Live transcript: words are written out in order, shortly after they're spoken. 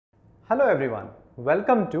Hello everyone,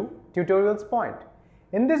 welcome to TutorialsPoint.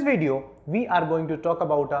 In this video, we are going to talk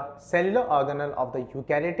about a cellular organelle of the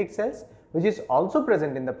eukaryotic cells which is also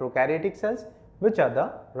present in the prokaryotic cells, which are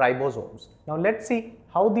the ribosomes. Now let's see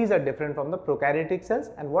how these are different from the prokaryotic cells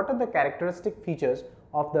and what are the characteristic features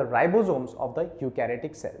of the ribosomes of the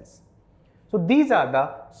eukaryotic cells. So these are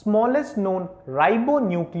the smallest known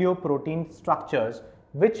ribonucleoprotein structures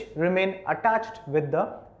which remain attached with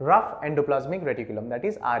the rough endoplasmic reticulum, that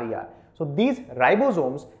is RER. So these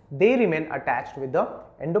ribosomes, they remain attached with the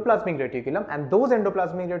endoplasmic reticulum, and those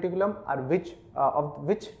endoplasmic reticulum are of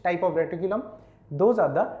which type of reticulum? Those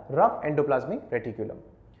are the rough endoplasmic reticulum.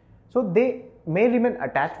 So they may remain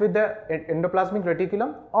attached with the endoplasmic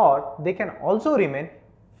reticulum, or they can also remain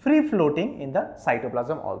free floating in the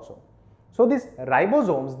cytoplasm also. So these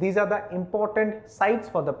ribosomes, these are the important sites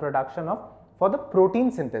for the production of the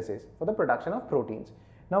protein synthesis, for the production of proteins.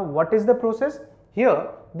 Now what is the process? Here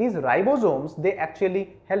these ribosomes, they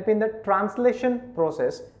actually help in the translation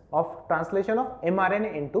process of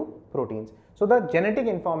mRNA into proteins. So the genetic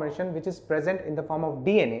information which is present in the form of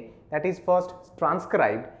DNA, that is first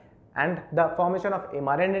transcribed, and the formation of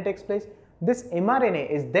mRNA takes place. This mRNA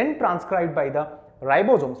is then transcribed by the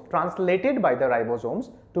ribosomes, translated by the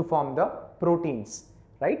ribosomes to form the proteins,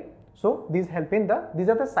 right? So these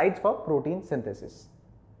are the sites for protein synthesis.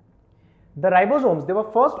 The ribosomes, they were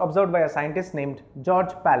first observed by a scientist named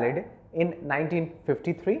George Palade in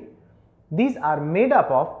 1953. These are made up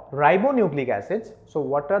of ribonucleic acids. So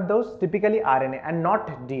what are those? Typically RNA and not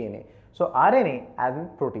DNA. So RNA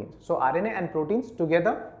and proteins. So RNA and proteins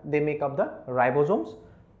together, they make up the ribosomes.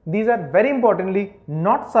 These are very importantly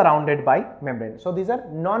not surrounded by membrane. So these are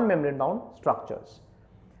non-membrane bound structures.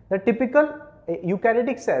 The typical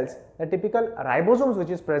eukaryotic cells, the typical ribosomes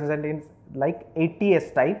which is present in like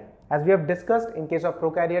 80S type, as we have discussed in case of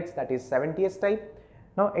prokaryotes, that is 70S type.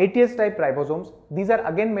 Now 80S type ribosomes, these are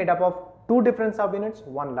again made up of two different subunits,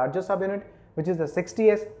 one larger subunit which is the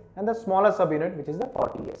 60S and the smaller subunit which is the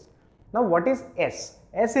 40S. Now what is S?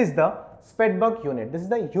 S is the Svedberg unit. This is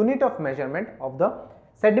the unit of measurement of the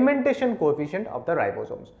sedimentation coefficient of the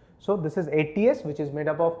ribosomes. So this is 80S, which is made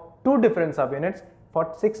up of two different subunits for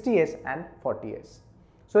 60S and 40S.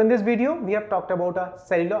 So in this video, we have talked about a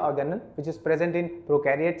cellular organelle which is present in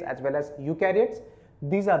prokaryotes as well as eukaryotes.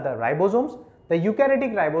 These are the ribosomes. The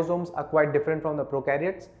eukaryotic ribosomes are quite different from the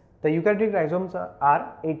prokaryotes. The eukaryotic ribosomes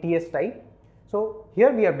are 80S type. So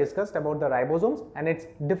here we have discussed about the ribosomes and its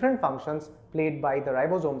different functions played by the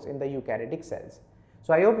ribosomes in the eukaryotic cells.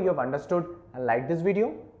 So I hope you have understood and liked this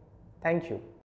video. Thank you.